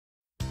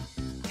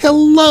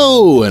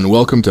Hello, and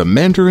welcome to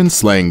Mandarin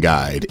Slang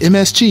Guide,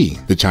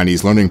 MSG, the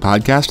Chinese learning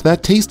podcast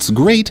that tastes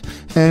great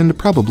and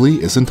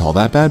probably isn't all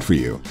that bad for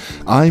you.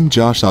 I'm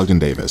Josh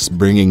Ogden-Davis,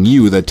 bringing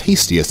you the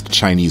tastiest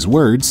Chinese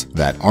words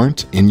that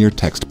aren't in your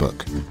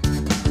textbook.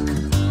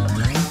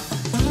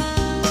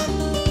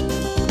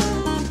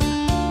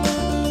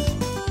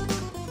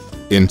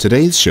 In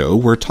today's show,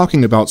 we're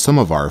talking about some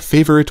of our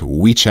favorite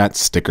WeChat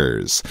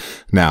stickers.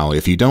 Now,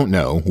 if you don't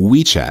know,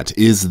 WeChat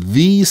is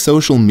the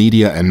social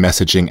media and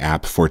messaging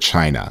app for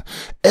China.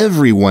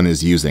 Everyone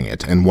is using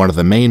it, and one of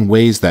the main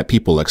ways that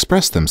people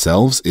express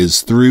themselves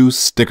is through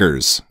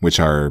stickers, which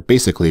are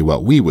basically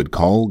what we would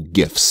call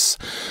GIFs.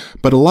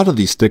 But a lot of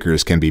these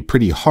stickers can be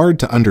pretty hard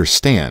to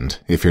understand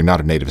if you're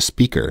not a native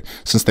speaker,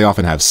 since they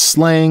often have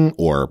slang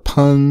or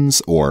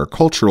puns or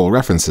cultural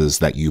references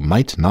that you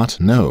might not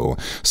know.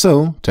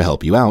 So, to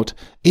help you out,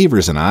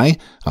 Avers and I,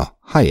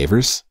 hi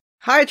Avers.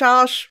 Hi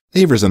Josh.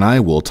 Avers and I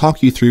will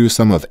talk you through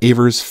some of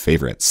Avers'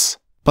 favorites.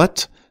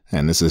 But,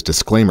 and this is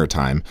disclaimer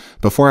time,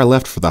 before I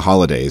left for the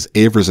holidays,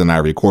 Avers and I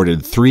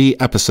recorded 3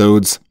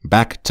 episodes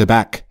back to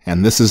back,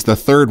 and this is the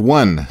 3rd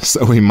one,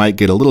 so we might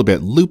get a little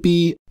bit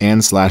loopy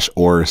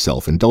and/or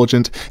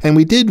self-indulgent, and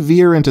we did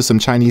veer into some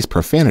Chinese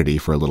profanity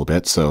for a little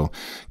bit, so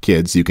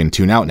kids, you can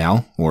tune out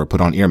now, or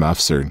put on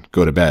earmuffs, or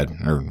go to bed,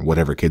 or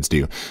whatever kids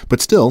do. But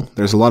still,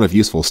 there's a lot of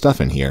useful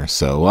stuff in here,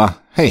 so,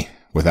 hey,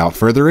 without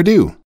further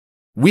ado.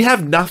 We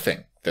have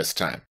nothing this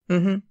time.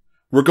 Mm-hmm.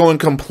 We're going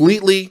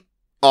completely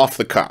off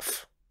the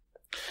cuff.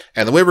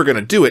 And the way we're going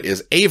to do it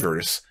is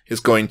Avers is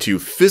going to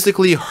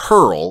physically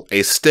hurl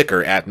a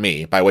sticker at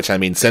me, by which I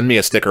mean send me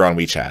a sticker on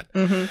WeChat.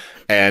 Mm-hmm.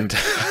 And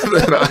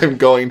then I'm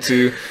going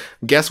to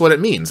guess what it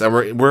means.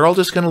 And we're all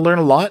just going to learn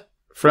a lot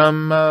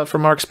from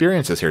our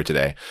experiences here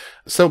today.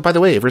 So, by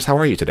the way, Avers, how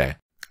are you today?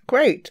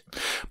 Great.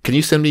 Can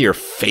you send me your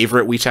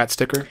favorite WeChat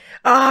sticker?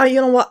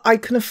 You know what? I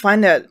couldn't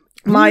find it.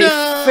 My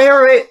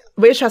favorite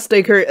WeChat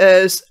sticker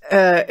is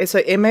it's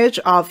an image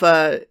of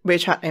a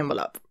WeChat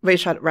envelope,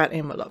 WeChat red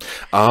envelope.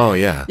 Oh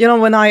yeah. You know,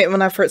 when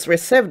I first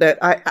received it,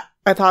 I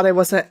thought it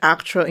was an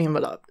actual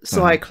envelope,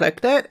 so I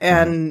clicked it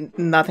and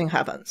nothing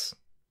happens.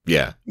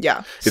 Yeah.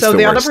 Yeah. It's So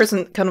the other worst.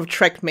 person kind of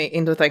tricked me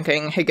into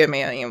thinking, hey, give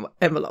me an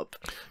envelope.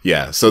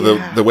 Yeah. So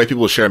the way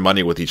people share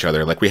money with each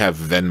other, like we have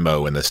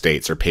Venmo in the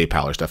States or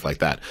PayPal or stuff like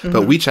that. Mm-hmm.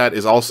 But WeChat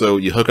is also,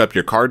 you hook up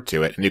your card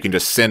to it and you can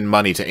just send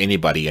money to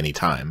anybody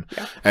anytime.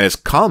 Yeah. And it's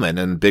common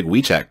in big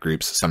WeChat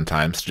groups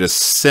sometimes to just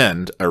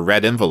send a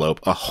red envelope,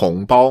 a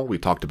hongbao we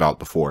talked about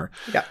before.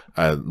 Yeah.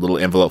 A little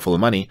envelope full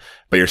of money.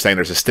 But you're saying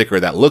there's a sticker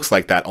that looks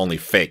like that, only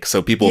fake.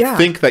 So people Yeah.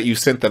 think that you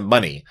sent them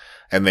money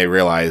and they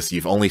realize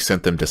you've only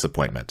sent them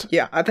disappointment.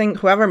 Yeah. I think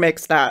whoever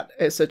makes that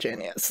is a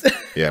genius.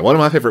 Yeah, one of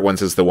my favorite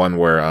ones is the one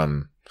where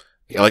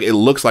like it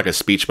looks like a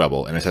speech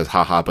bubble and it says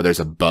haha, but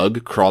there's a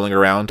bug crawling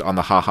around on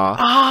the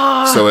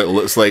haha. So it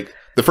looks like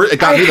it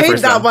got me the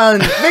first that time. one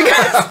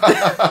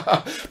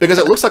Because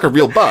it looks like a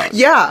real bug.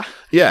 Yeah.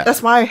 Yeah.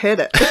 That's why I hate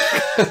it.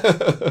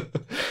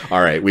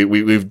 All right,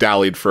 we've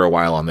dallied for a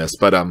while on this,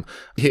 but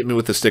hit me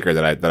with the sticker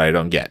that I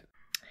don't get.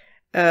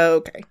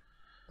 Okay.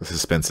 The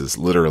suspense is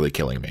literally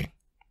killing me.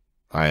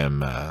 I am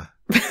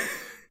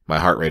my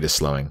heart rate is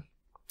slowing.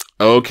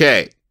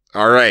 Okay.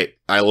 All right.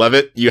 I love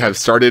it. You have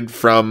started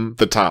from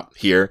the top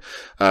here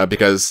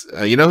because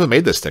you know who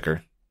made this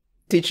sticker?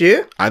 Did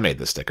you? I made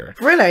this sticker.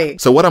 Really?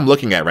 So what I'm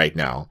looking at right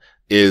now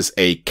is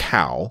a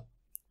cow,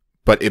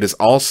 but it is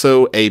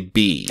also a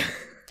bee.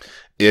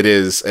 It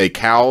is a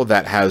cow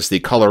that has the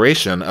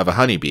coloration of a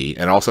honeybee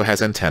and also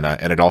has antenna,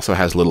 and it also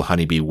has little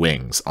honeybee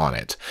wings on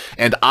it.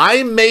 And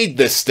I made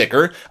this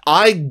sticker.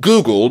 I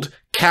Googled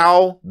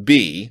cow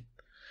bee,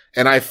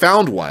 and I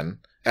found one,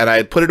 and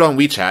I put it on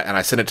WeChat, and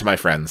I sent it to my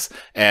friends.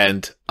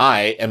 And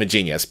I am a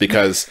genius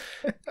because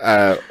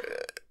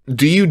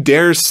do you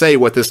dare say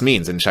what this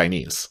means in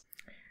Chinese?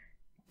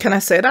 Can I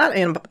say that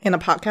in a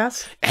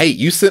podcast? Hey,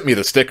 you sent me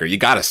the sticker. You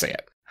gotta say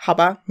it. 好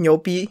吧，牛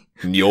逼.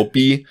 Niú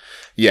B?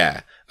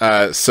 Yeah.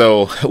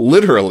 So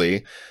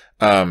literally,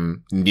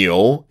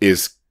 niu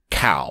is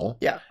cow.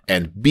 Yeah.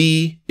 And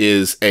B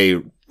is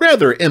a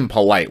rather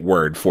impolite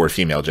word for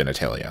female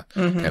genitalia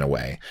in a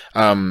way.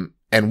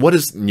 And what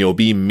does niu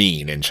B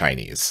mean in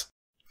Chinese?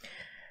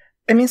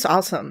 It means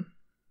awesome.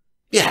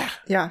 Yeah.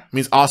 Yeah. It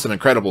means awesome,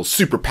 incredible,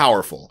 super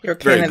powerful. You're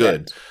very killing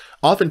good. it.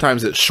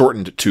 Oftentimes it's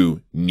shortened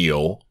to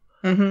niu.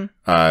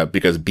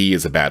 Because B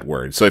is a bad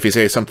word. So if you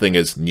say something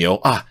is niu,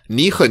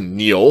 你很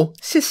牛.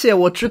 谢谢，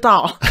我知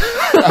道.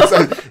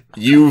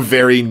 You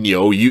very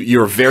niu.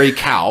 You're very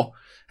cow.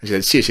 I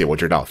said, 谢谢，我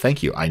知道.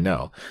 Thank you. I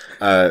know.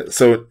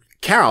 So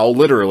cow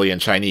literally in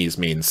Chinese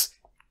means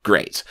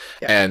great.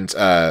 Yeah. And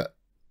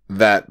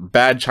that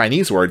bad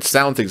Chinese word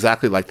sounds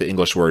exactly like the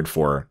English word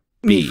for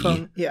bee. 蜜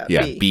蜂, yeah,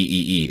 bee.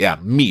 B-E-E. Yeah,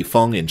 蜜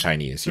蜂 in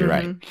Chinese. You're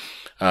right.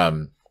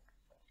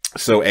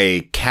 So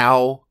a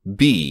cow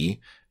bee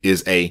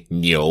is a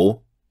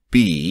niu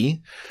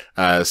bee.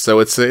 So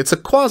it's a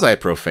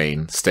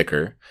quasi-profane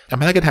sticker.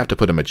 Am I going to have to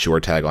put a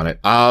mature tag on it?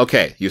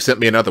 Okay, you sent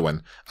me another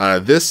one.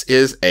 This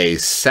is a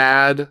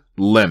sad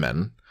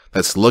lemon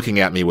that's looking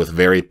at me with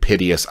very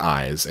piteous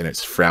eyes, and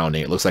it's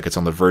frowning. It looks like it's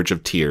on the verge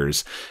of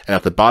tears. And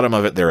at the bottom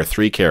of it, there are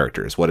 3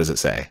 characters. What does it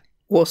say?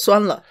 我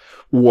酸了.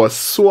 我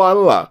酸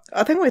了.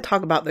 I think we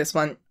talked about this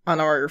one on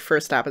our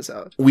first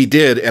episode. We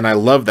did, and I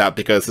love that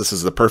because this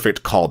is the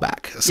perfect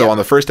callback. So on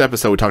the first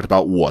episode, we talked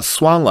about 我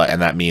酸了,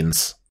 and that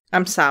means...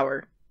 I'm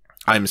sour.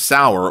 I'm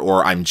sour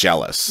or I'm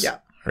jealous. Yeah.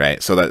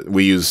 Right? So that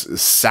we use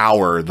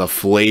sour, the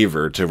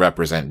flavor, to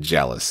represent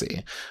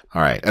jealousy.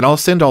 All right. And I'll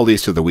send all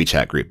these to the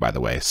WeChat group, by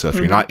the way. So if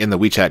you're not in the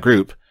WeChat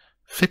group,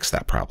 fix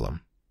that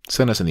problem.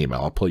 Send us an email.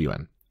 I'll pull you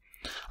in.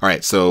 All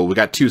right. So we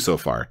got 2 so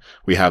far.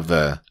 We have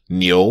the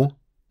Niú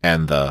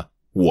and the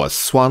我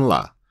酸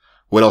了.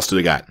 What else do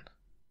we got?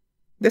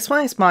 This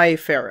one is my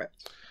favorite.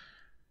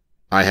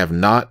 I have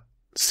not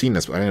seen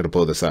this, but I need to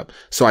blow this up.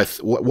 So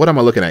what am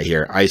I looking at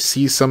here? I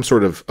see some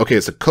sort of, okay,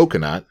 it's a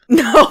coconut.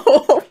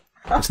 No.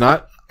 It's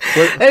not?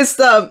 It's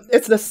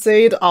the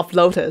seed of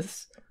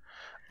lotus.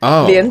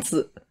 Oh. 莲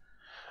子.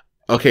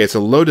 Okay, it's a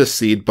lotus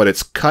seed, but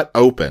it's cut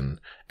open,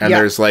 and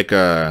there's like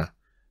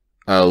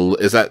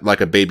is that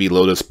like a baby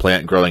lotus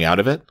plant growing out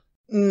of it?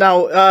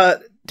 No,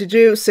 did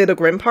you see the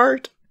green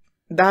part?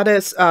 That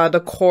is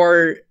the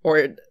core,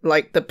 or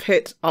like the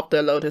pit of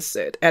the lotus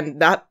seed, and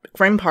that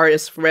green part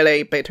is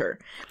really bitter.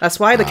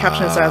 That's why the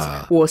caption says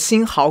我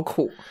心好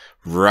酷.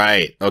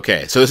 Right.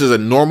 Okay. So this is a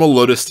normal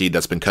lotus seed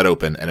that's been cut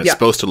open, and it's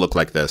supposed to look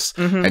like this.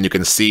 And you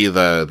can see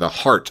the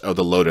heart of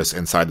the lotus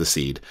inside the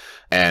seed.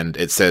 And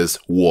it says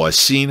我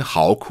心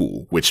好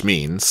酷, which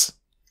means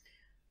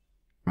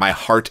my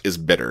heart is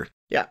bitter.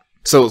 Yeah.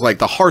 So like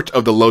the heart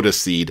of the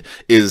lotus seed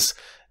is,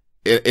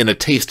 in a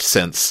taste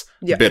sense,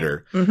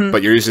 bitter.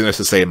 But you're using this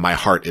to say my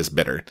heart is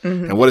bitter.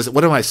 And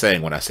what am I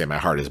saying when I say my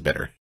heart is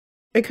bitter?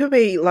 It could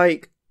be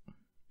like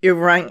you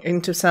ran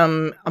into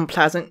some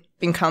unpleasant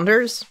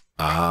encounters.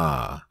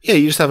 Ah. Yeah,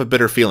 you just have a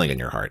bitter feeling in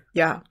your heart.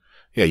 Yeah.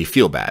 Yeah, you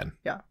feel bad.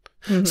 Yeah.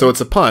 So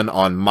it's a pun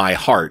on my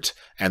heart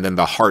and then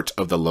the heart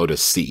of the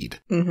lotus seed.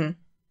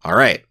 All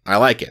right. I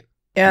like it.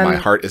 And my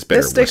heart is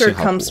bitter. This sticker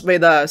comes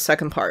with a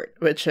second part,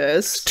 which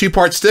is...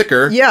 2-part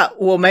sticker? Yeah,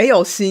 我没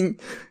有心.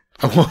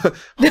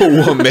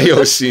 我没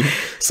有心.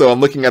 So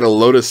I'm looking at a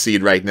lotus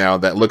seed right now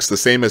that looks the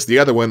same as the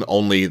other one,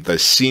 only the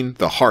xíng,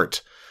 the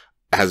heart,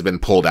 has been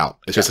pulled out.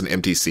 It's just an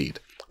empty seed.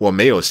 我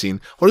没有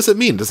心. What does it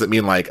mean? Does it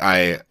mean like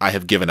I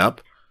have given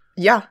up?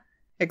 Yeah,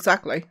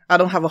 exactly. I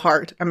don't have a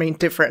heart. I mean,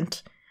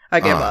 different. I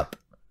give up.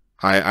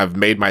 I've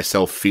made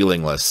myself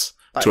feelingless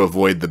to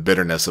avoid the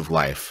bitterness of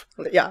life.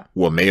 Yeah.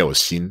 我没有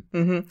心.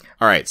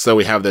 All right, so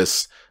we have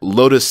this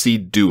lotus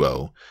seed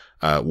duo.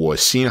 我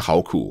心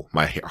好酷.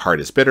 My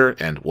heart is bitter.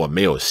 And 我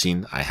没有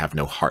心. I have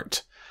no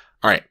heart.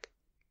 All right,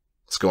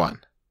 let's go on.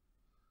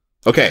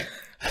 Okay.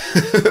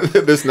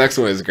 This next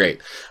one is great.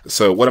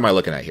 So what am I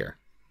looking at here?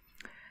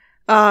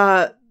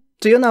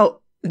 Do you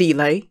know Li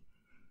Lei?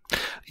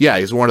 Yeah,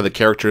 he's one of the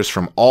characters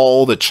from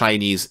all the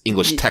Chinese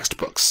English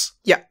textbooks.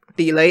 Yeah,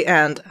 Li Lei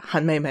and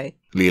Han Meimei.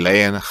 Li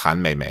Lei and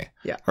Han Meimei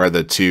are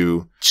the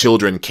 2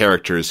 children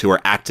characters who are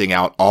acting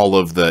out all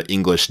of the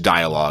English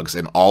dialogues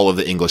in all of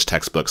the English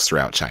textbooks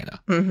throughout China.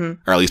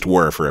 Or at least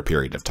were for a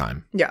period of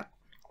time. Yeah.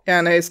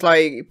 And it's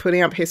like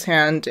putting up his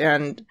hand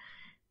and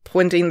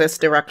pointing this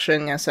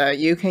direction and say,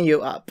 you can,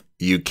 you up.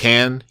 You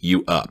can,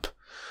 you up.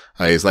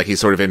 It's like he's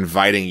sort of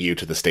inviting you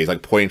to the stage,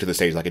 like pointing to the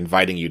stage, like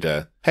inviting you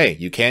to, hey,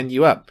 you can,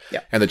 you up.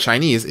 Yeah. And the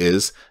Chinese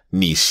is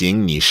你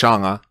行你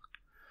上啊.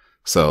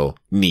 So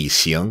你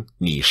行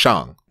你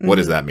上. What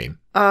does that mean?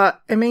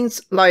 It means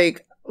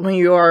like when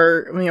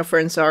your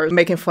friends are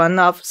making fun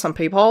of some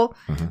people,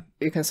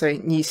 you can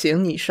say 你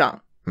行你上.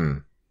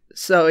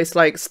 So it's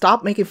like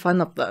stop making fun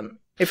of them.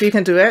 If you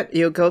can do it,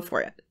 you go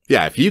for it.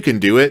 Yeah, if you can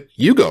do it,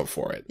 you go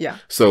for it. Yeah.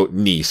 So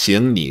你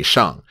行你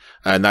上.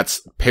 And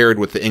that's paired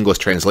with the English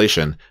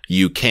translation,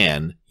 you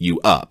can,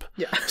 you up.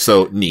 Yeah.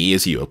 So 你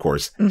is you, of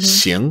course.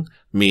 行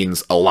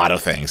means a lot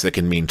of things. It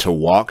can mean to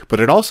walk, but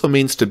it also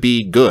means to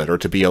be good or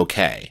to be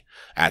okay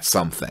at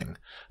something.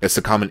 It's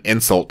a common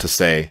insult to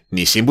say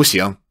你行不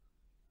行?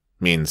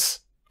 Means,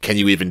 can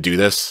you even do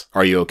this?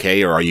 Are you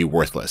okay or are you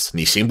worthless?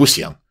 你行不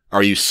行?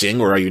 Are you xíng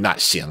or are you not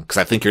xíng? Because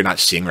I think you're not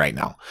xíng right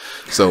now.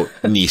 So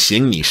你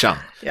行你上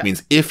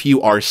means if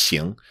you are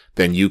xíng,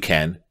 then you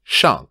can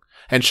shàng.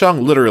 And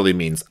shàng literally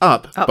means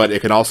up, but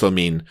it can also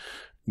mean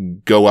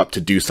go up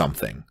to do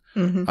something.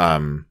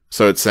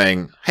 So it's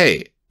saying,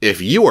 hey,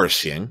 if you are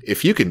xíng,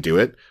 if you can do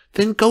it,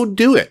 then go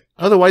do it.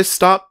 Otherwise,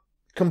 stop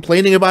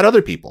complaining about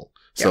other people.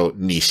 So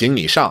你行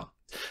你上.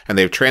 And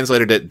they've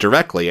translated it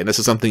directly, and this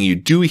is something you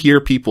do hear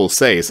people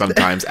say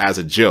sometimes as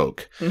a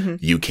joke.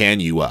 You can,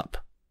 you up.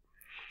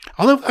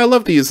 I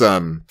love these,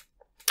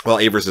 well,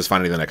 Avers is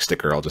finding the next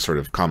sticker. I'll just sort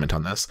of comment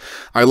on this.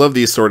 I love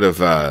these sort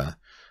of,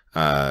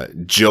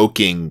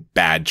 joking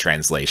bad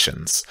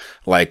translations,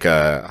 like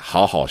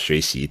好好学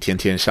习天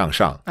天向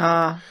上.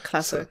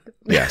 Classic.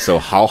 So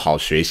好好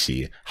学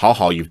习. 好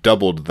好, you've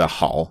doubled the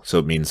好, so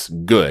it means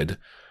good.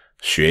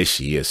 学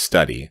习 is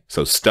study.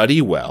 So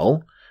study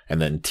well,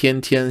 and then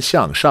天天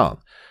向上.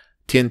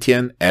 天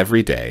天,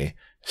 every day.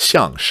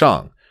 向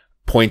上,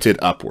 pointed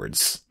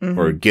upwards,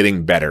 or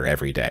getting better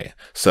every day.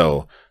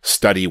 So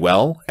study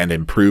well and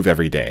improve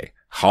every day.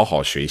 好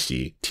好学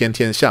习，天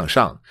天向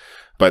上.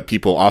 But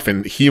people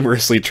often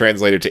humorously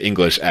translate it to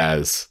English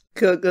as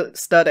Good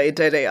study,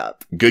 day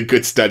up.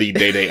 Good study,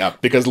 day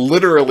up. Because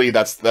literally,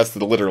 that's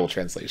the literal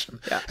translation.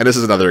 Yeah. And this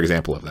is another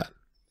example of that.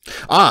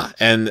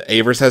 And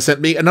Avers has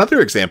sent me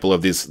another example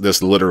of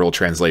this literal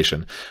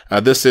translation.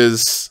 This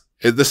is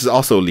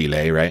also Li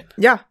Lei, right?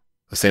 Yeah.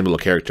 The same little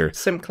character.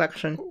 Same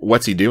collection.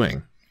 What's he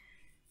doing?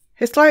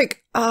 He's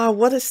like,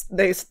 what is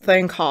this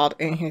thing called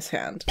in his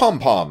hand?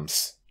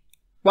 Pom-poms.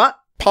 What?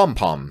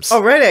 Pom-poms.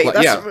 Oh, really?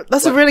 Like,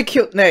 that's a really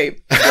cute name.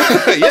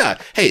 Yeah.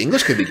 Hey,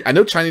 English can be... I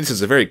know Chinese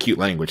is a very cute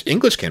language.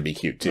 English can be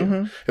cute, too.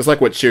 Mm-hmm. It's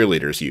like what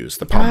cheerleaders use,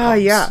 the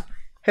pom-poms. Yeah.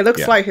 He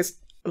looks like he's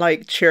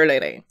like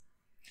cheerleading.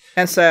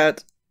 And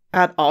said,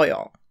 add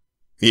oil.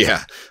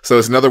 Yeah. So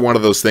it's another one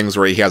of those things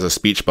where he has a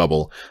speech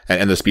bubble,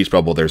 and in the speech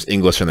bubble there's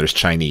English and there's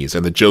Chinese,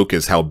 and the joke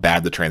is how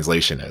bad the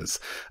translation is.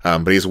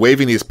 But he's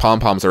waving these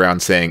pom-poms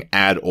around saying,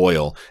 add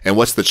oil. And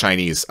what's the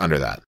Chinese under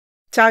that?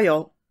 加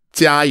油.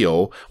 加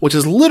油, which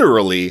is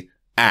literally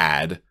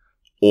add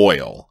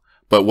oil.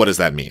 But what does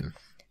that mean?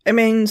 It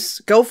means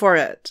go for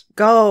it.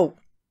 Go.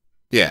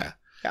 Yeah.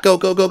 Go,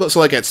 go, go, go. So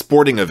like at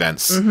sporting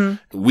events,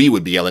 we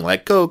would be yelling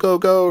like, go, go,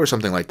 go, or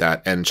something like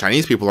that. And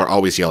Chinese people are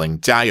always yelling,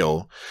 加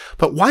油.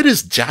 But why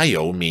does 加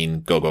油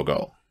mean go, go,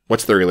 go?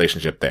 What's the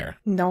relationship there?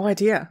 No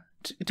idea.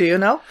 Do you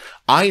know?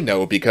 I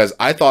know because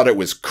I thought it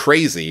was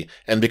crazy.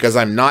 And because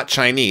I'm not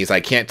Chinese, I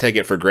can't take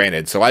it for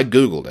granted. So I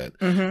Googled it.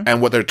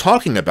 And what they're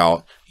talking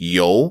about,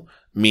 油,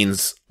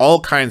 means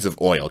all kinds of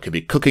oil. It could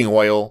be cooking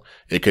oil.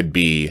 It could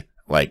be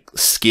like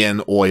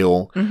skin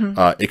oil.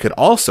 It could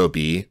also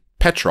be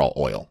petrol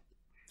oil.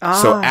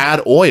 So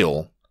add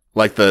oil,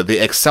 like the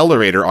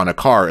accelerator on a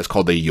car is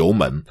called the 油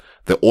门,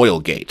 the oil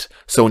gate.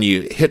 So when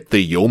you hit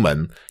the 油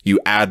门, you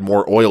add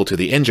more oil to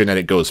the engine and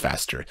it goes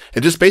faster.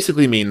 It just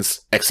basically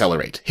means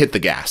accelerate, hit the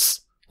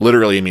gas.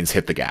 Literally it means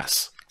hit the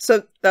gas.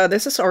 So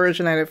this is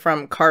originated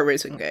from car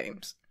racing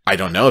games. I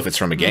don't know if it's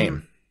from a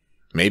game.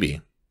 Maybe.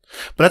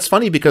 But that's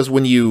funny because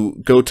when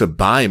you go to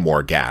buy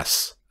more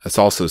gas, it's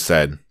also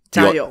said...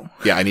 加油.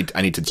 Yeah, I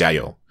need to 加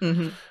油.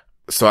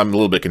 So I'm a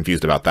little bit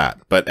confused about that.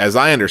 But as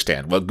I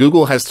understand, what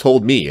Google has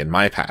told me in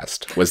my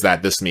past was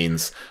that this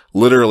means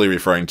literally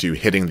referring to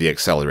hitting the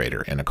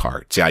accelerator in a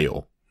car. 加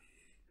油.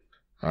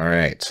 All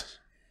right.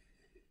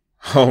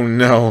 Oh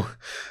no.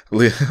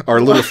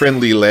 Our little friend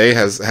Li Lei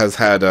has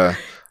had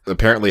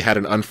apparently had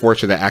an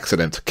unfortunate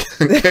accident.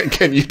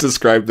 Can you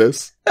describe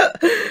this?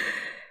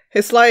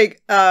 He's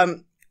like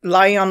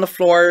lying on the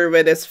floor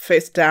with his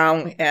face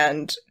down,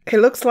 and he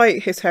looks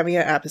like he's having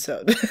an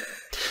episode.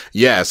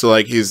 Yeah, so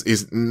like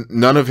he's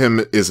none of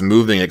him is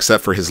moving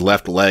except for his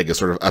left leg is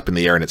sort of up in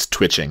the air and it's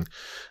twitching.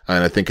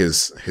 And I think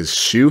his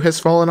shoe has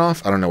fallen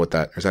off. I don't know what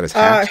that... Is that his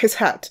hat? His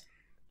hat.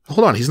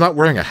 Hold on, he's not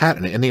wearing a hat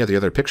in any of the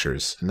other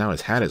pictures. And now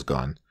his hat is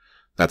gone.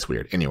 That's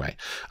weird. Anyway,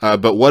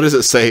 but what does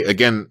it say?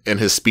 Again, in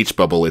his speech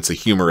bubble, it's a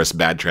humorous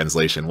bad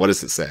translation. What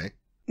does it say?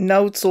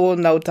 No Zuo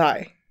No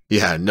Die.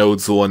 Yeah, no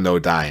Zuo No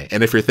Die.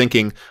 And if you're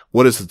thinking,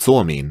 what does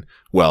Zuo mean?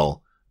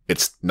 Well,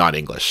 it's not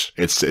English.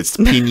 It's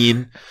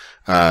pinyin.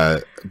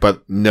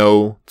 But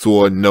no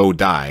Zuo No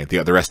Die.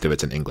 The rest of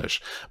it's in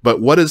English.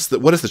 But what is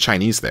the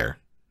Chinese there?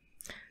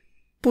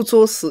 不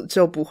作死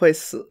就不会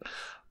死.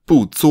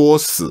 不作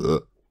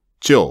死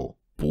就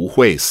不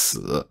会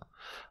死.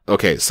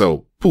 Okay,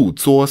 so 不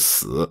作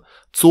死.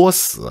 作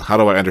死. How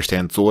do I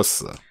understand 作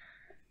死?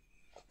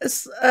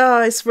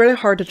 It's really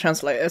hard to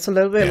translate. It's a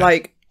little bit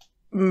like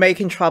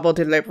making trouble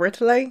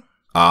deliberately.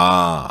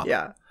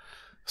 Yeah.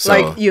 So,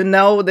 like, you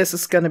know this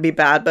is going to be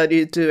bad, but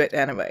you do it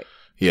anyway.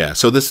 Yeah,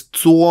 so this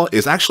Zuo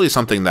is actually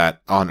something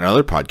that on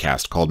another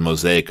podcast called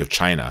Mosaic of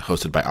China,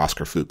 hosted by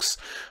Oscar Fuchs.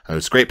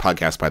 It's a great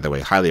podcast, by the way,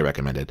 highly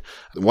recommended.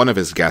 One of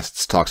his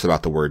guests talks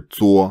about the word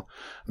Zuo,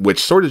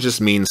 which sort of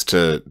just means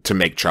to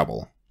make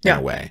trouble in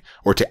a way,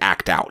 or to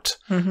act out.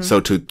 So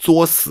to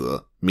作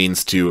死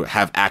means to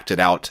have acted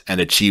out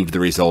and achieved the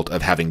result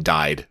of having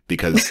died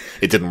because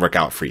it didn't work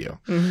out for you.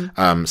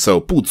 So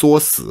不作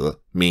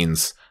死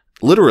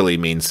literally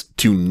means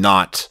to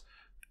not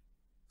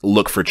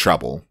look for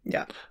trouble.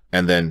 Yeah.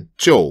 And then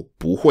就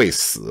不会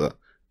死,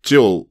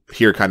 就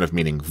here kind of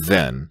meaning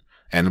then,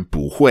 and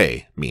不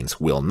会 means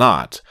will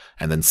not,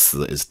 and then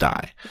死 is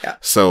die. Yeah.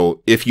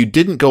 So if you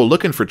didn't go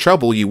looking for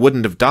trouble, you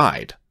wouldn't have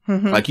died.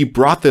 Like you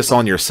brought this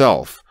on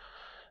yourself.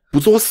 不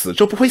作死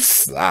就不会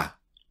死啊,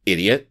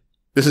 idiot.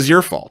 This is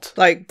your fault.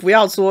 Like, 不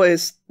要做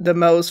is the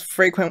most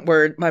frequent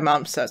word my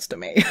mom says to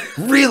me.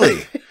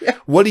 Really? Yeah.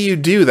 What do you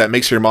do that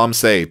makes your mom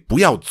say 不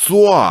要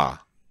做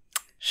啊?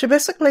 She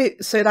basically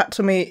said that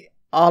to me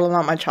all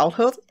along my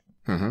childhood.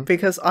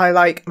 Because I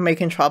like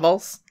making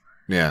troubles.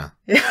 Yeah.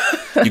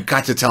 You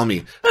got to tell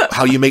me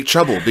how you make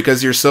trouble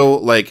because you're so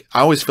like, I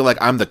always feel like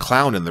I'm the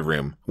clown in the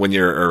room when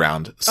you're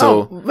around.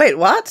 So wait,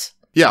 what?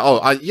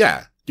 Yeah.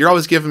 Yeah. You're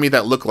always giving me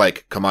that look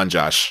like, come on,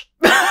 Josh.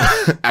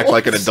 Act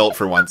like an adult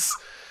for once.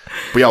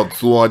 不要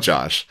作,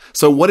 Josh.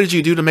 So what did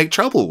you do to make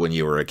trouble when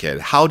you were a kid?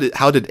 How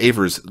did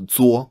Avers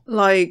作?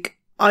 Like,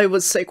 I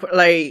would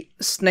secretly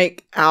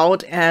sneak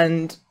out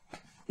and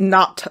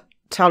not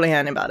telling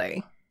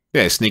anybody.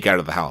 Yeah, sneak out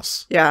of the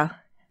house. Yeah.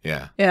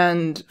 Yeah.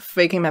 And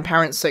faking my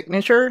parents'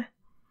 signature.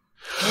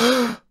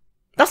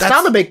 That's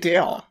not a big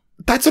deal.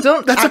 That's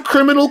a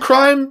criminal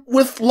crime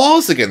with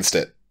laws against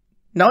it.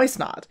 No, it's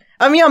not.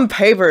 I mean, on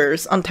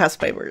papers, on test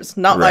papers,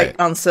 not like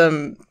on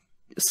some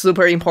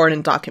super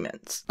important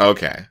documents.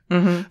 Okay.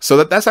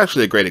 So that's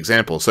actually a great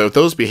example. So if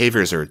those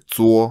behaviors are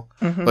zuo,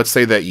 let's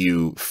say that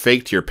you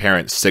faked your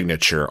parents'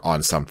 signature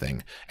on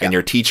something and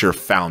your teacher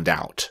found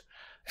out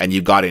and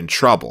you got in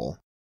trouble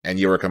and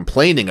you were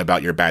complaining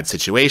about your bad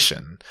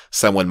situation,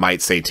 someone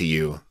might say to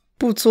you,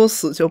 不作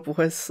死就不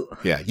会死.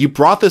 Yeah, you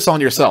brought this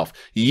on yourself.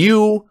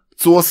 You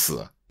作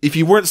死. If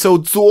you weren't so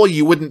zuo,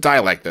 you wouldn't die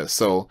like this.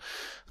 So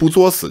不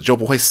作死就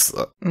不会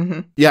死.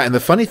 Yeah, and the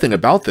funny thing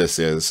about this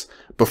is,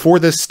 before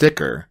this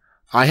sticker,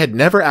 I had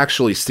never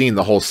actually seen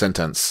the whole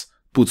sentence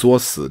不作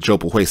死就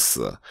不会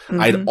死.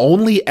 I'd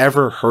only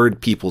ever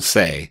heard people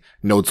say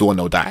no zuo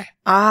no die.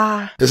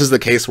 This is the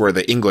case where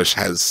the English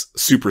has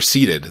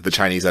superseded the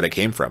Chinese that it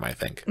came from, I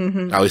think.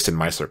 At least in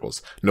my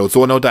circles. No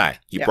zuo no die.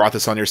 You brought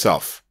this on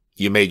yourself.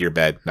 You made your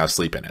bed, now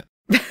sleep in it.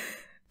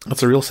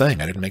 That's a real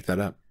saying. I didn't make that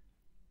up.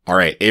 All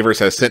right, Avers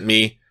has sent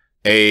me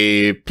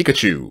a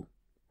Pikachu.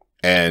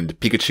 And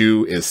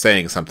Pikachu is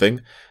saying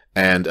something.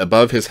 And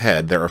above his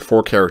head, there are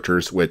 4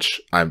 characters, which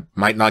I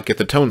might not get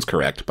the tones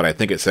correct, but I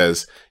think it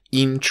says,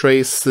 音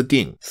吹四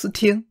丁. 四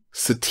听.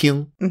 四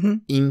听.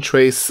 音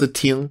吹四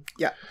听.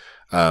 Yeah.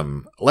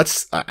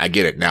 I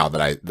get it now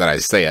that I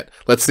say it.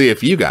 Let's see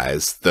if you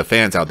guys, the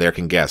fans out there,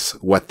 can guess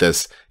what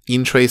this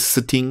音吹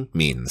四听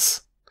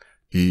means.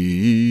 No,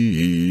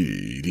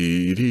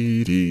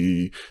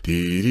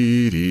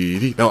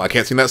 I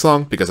can't sing that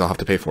song because I'll have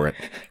to pay for it.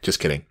 Just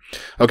kidding.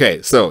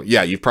 Okay, so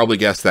yeah, you've probably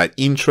guessed that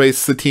音吹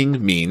四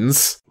听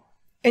means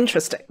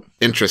interesting.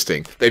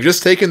 Interesting. They've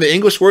just taken the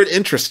English word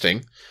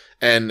interesting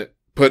and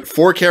put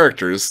 4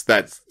 characters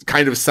that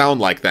kind of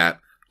sound like that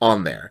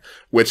on there,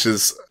 which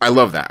is, I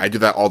love that. I do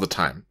that all the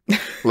time.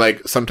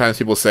 Like sometimes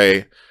people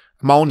say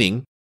猫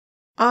宁.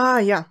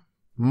 Yeah.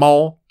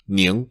 猫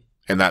宁.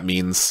 And that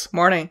means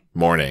morning.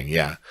 Morning,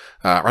 yeah.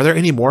 Are there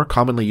any more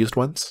commonly used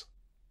ones?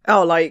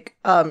 Oh, like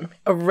a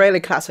really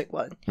classic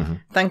one.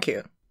 Thank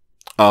you.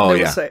 Oh, they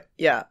yeah. Would say,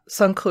 yeah,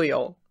 三克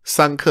油.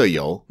 三克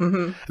油.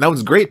 And that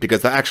was great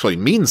because that actually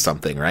means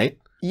something, right?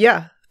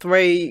 Yeah,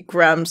 3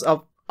 grams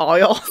of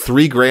oil.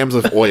 3 grams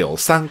of oil.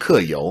 三克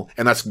油.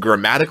 And that's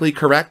grammatically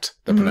correct.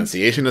 The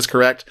pronunciation is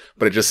correct,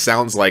 but it just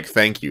sounds like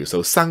thank you.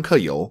 So 三克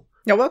油.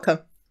 You're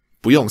welcome.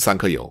 不用三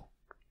克油.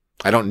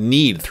 I don't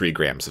need 3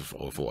 grams of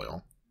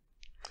oil.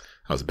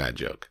 That was a bad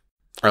joke.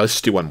 All right, let's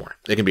just do one more.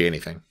 It can be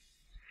anything.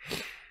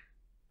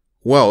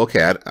 Well,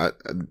 okay.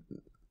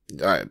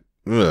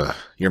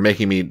 You're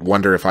making me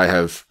wonder if I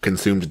have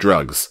consumed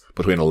drugs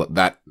between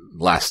that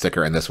last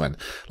sticker and this one.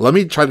 Let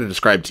me try to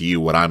describe to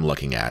you what I'm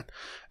looking at.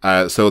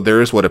 So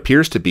there is what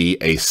appears to be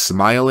a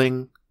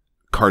smiling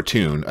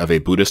cartoon of a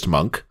Buddhist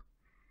monk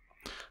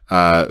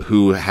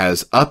who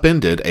has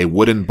upended a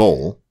wooden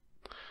bowl.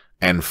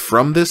 And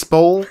from this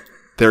bowl,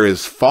 there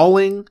is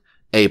falling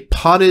a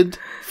potted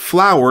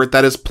flower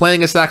that is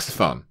playing a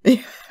saxophone.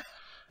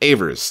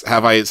 Avers,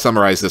 have I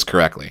summarized this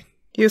correctly?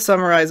 You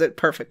summarize it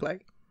perfectly.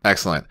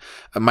 Excellent.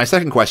 My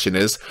second question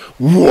is,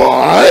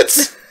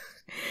 what?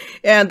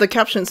 And the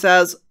caption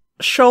says,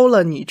 收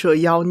了你这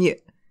妖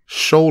孽.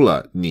 收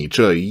了你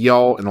这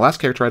妖. And the last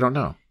character I don't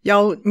know.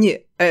 妖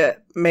孽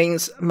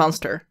means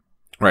monster.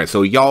 Right,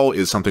 so yao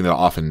is something that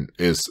often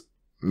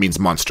means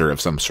monster of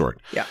some sort.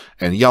 Yeah.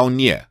 And yao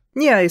nie.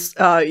 Nie is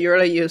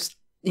usually used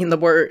in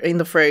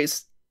the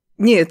phrase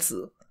孽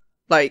子,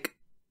 like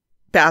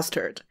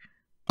bastard.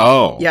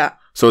 Oh. Yeah.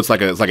 So it's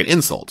like an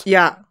insult.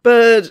 Yeah,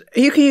 but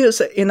you can use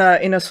it in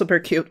a super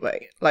cute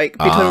way, like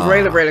between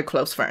really, really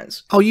close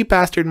friends. Oh, you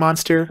bastard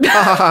monster.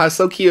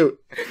 So cute.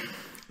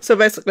 So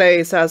basically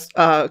it says,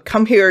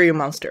 come here, you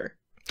monster.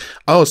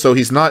 Oh, so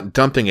he's not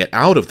dumping it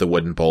out of the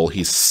wooden bowl,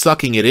 he's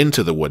sucking it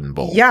into the wooden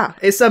bowl. Yeah,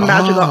 it's a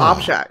magical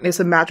object. It's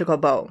a magical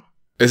bowl.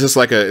 Is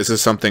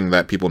this something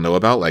that people know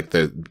about? Like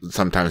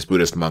sometimes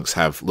Buddhist monks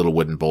have little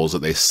wooden bowls that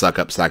they suck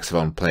up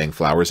saxophone playing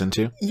flowers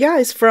into? Yeah,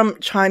 it's from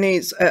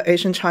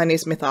Asian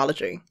Chinese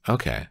mythology.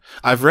 Okay.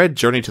 I've read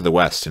Journey to the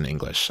West in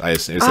English.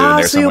 Is it in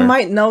there so somewhere? You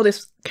might know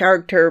this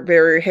character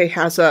where he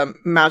has a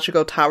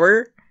magical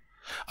tower.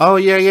 Oh,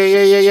 yeah.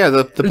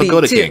 The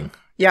Pagoda King.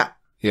 Yeah.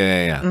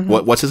 Yeah.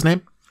 What's his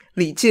name?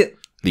 Li Jin.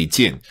 Li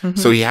Jin.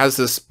 So he has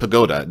this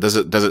pagoda. Does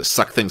it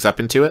suck things up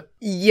into it?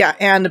 Yeah,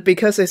 and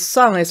because his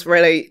son is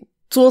really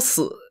作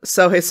死,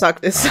 so he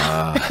sucked his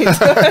son.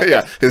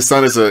 Yeah, his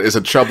son is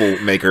a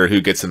troublemaker who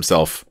gets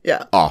himself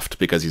offed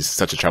because he's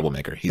such a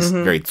troublemaker. He's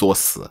very 作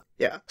死.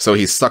 Yeah. So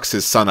he sucks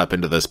his son up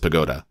into this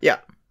pagoda. Yeah.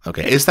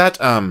 Okay. Is that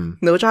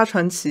哪吒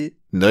传奇?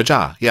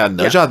 Naja. Yeah,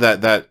 Naja,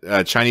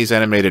 that Chinese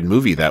animated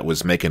movie that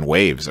was making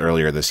waves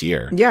earlier this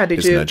year. Yeah,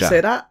 did you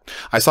say that?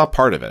 I saw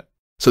part of it.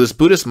 So this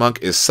Buddhist monk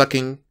is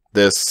sucking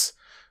this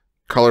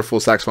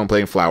colorful saxophone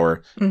playing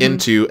flower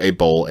into a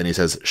bowl, and he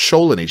says,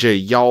 收了你这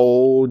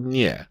妖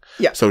孽.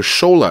 Yeah. So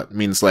收了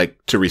means like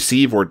to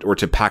receive or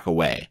to pack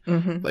away.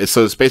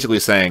 So it's basically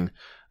saying,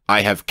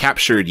 I have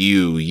captured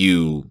you,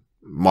 you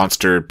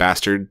monster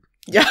bastard.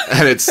 Yeah.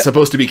 And it's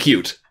supposed to be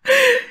cute.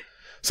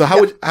 So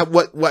how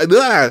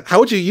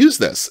would you use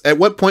this? At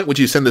what point would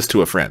you send this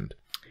to a friend?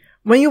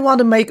 When you want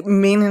to make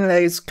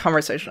meaningless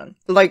conversation,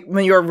 like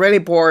when you're really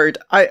bored,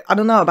 I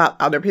don't know about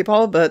other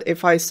people, but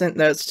if I send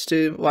this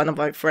to one of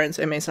my friends,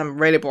 it means I'm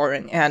really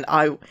boring, and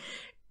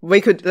we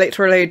could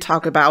literally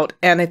talk about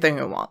anything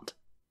you want.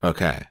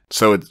 Okay,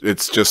 so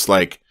it's just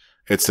like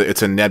it's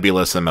a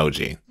nebulous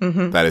emoji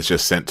that is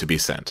just sent to be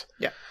sent.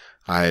 Yeah,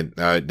 I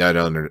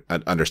don't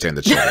understand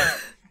the chat.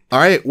 All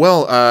right.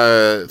 Well,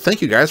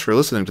 thank you guys for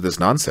listening to this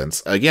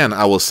nonsense. Again,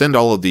 I will send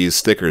all of these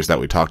stickers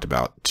that we talked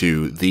about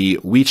to the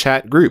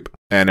WeChat group.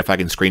 And if I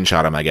can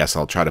screenshot them, I guess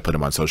I'll try to put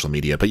them on social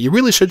media. But you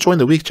really should join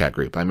the WeChat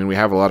group. I mean, we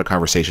have a lot of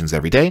conversations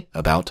every day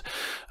about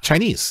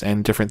Chinese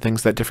and different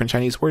things that different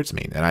Chinese words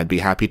mean. And I'd be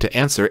happy to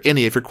answer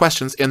any of your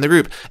questions in the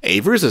group.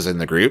 Avers is in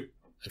the group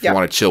if you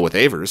want to chill with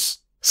Avers.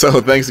 So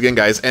thanks again,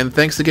 guys. And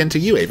thanks again to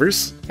you,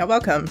 Avers. You're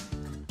welcome.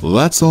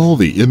 That's all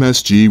the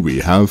MSG we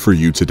have for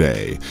you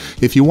today.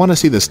 If you want to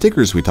see the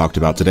stickers we talked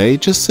about today,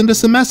 just send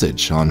us a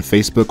message on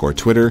Facebook or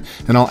Twitter,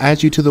 and I'll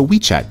add you to the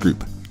WeChat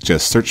group.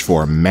 Just search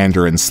for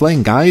Mandarin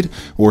Slang Guide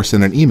or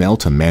send an email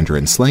to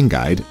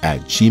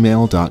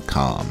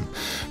mandarinslangguide@gmail.com.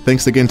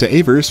 Thanks again to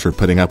Avers for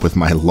putting up with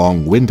my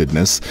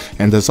long-windedness,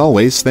 and as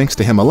always, thanks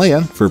to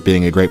Himalaya for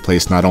being a great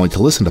place not only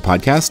to listen to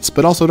podcasts,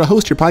 but also to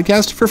host your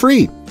podcast for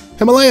free.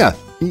 Himalaya!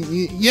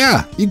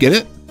 Yeah, you get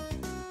it.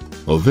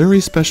 A very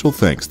special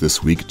thanks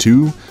this week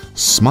to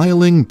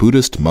smiling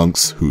Buddhist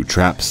monks who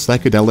trap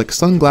psychedelic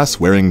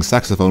sunglass-wearing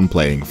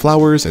saxophone-playing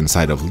flowers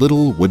inside of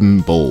little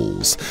wooden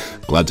bowls.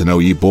 Glad to know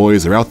you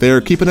boys are out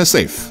there keeping us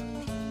safe.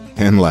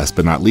 And last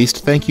but not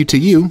least, thank you to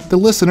you, the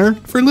listener,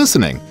 for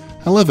listening.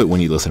 I love it when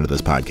you listen to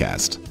this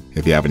podcast.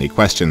 If you have any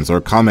questions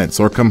or comments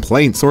or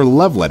complaints or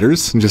love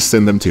letters, just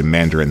send them to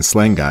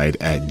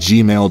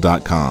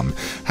mandarinslangguide@gmail.com.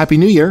 Happy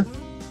New Year,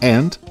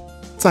 and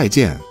再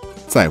见，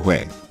再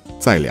会，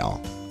再聊。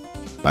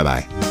拜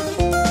拜。